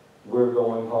 We're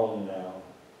going home now,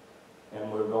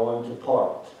 and we're going to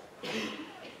part,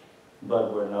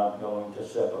 but we're not going to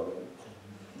separate.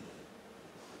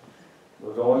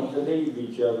 We're going to leave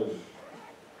each other's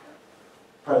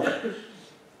presence,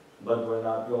 but we're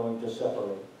not going to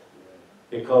separate,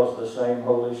 because the same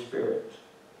Holy Spirit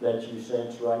that you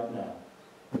sense right now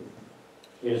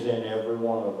is in every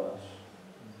one of us.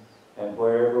 And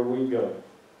wherever we go,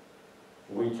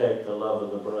 we take the love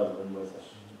of the brethren with us.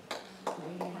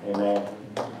 Amen.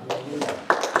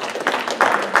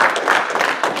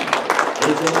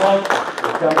 It's a thankful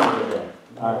for coming today.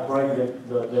 I pray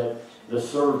that the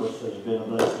service has been a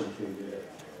blessing to you.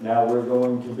 Now we're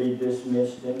going to be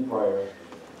dismissed in prayer.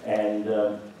 And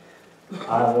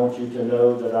I want you to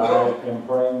know that I am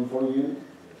praying for you.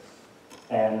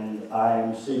 And I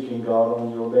am seeking God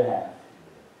on your behalf.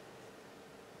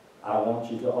 I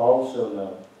want you to also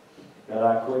know that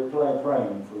I quit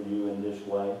praying for you in this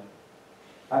way.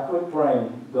 I quit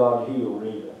praying, God heal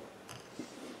Rita.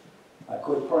 I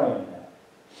quit praying that.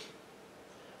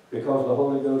 Because the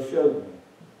Holy Ghost showed me.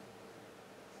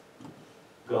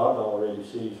 God already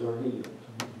sees her healed.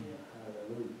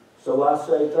 So I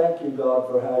say thank you, God,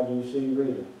 for how you see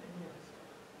Rita.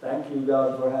 Thank you,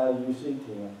 God, for how you see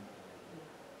Tim.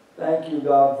 Thank you,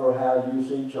 God, for how you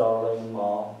see Charlie and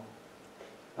Mom.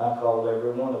 I call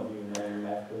every one of you name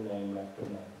after name after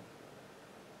name.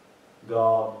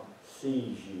 God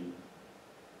sees you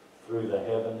through the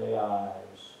heavenly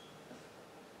eyes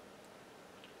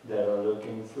that are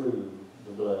looking through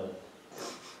the blood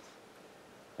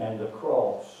and the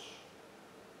cross,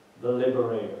 the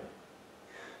liberator,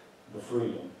 the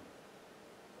freedom,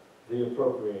 the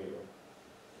appropriator.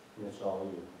 And it's all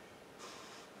yours.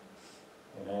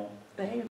 Amen. Thank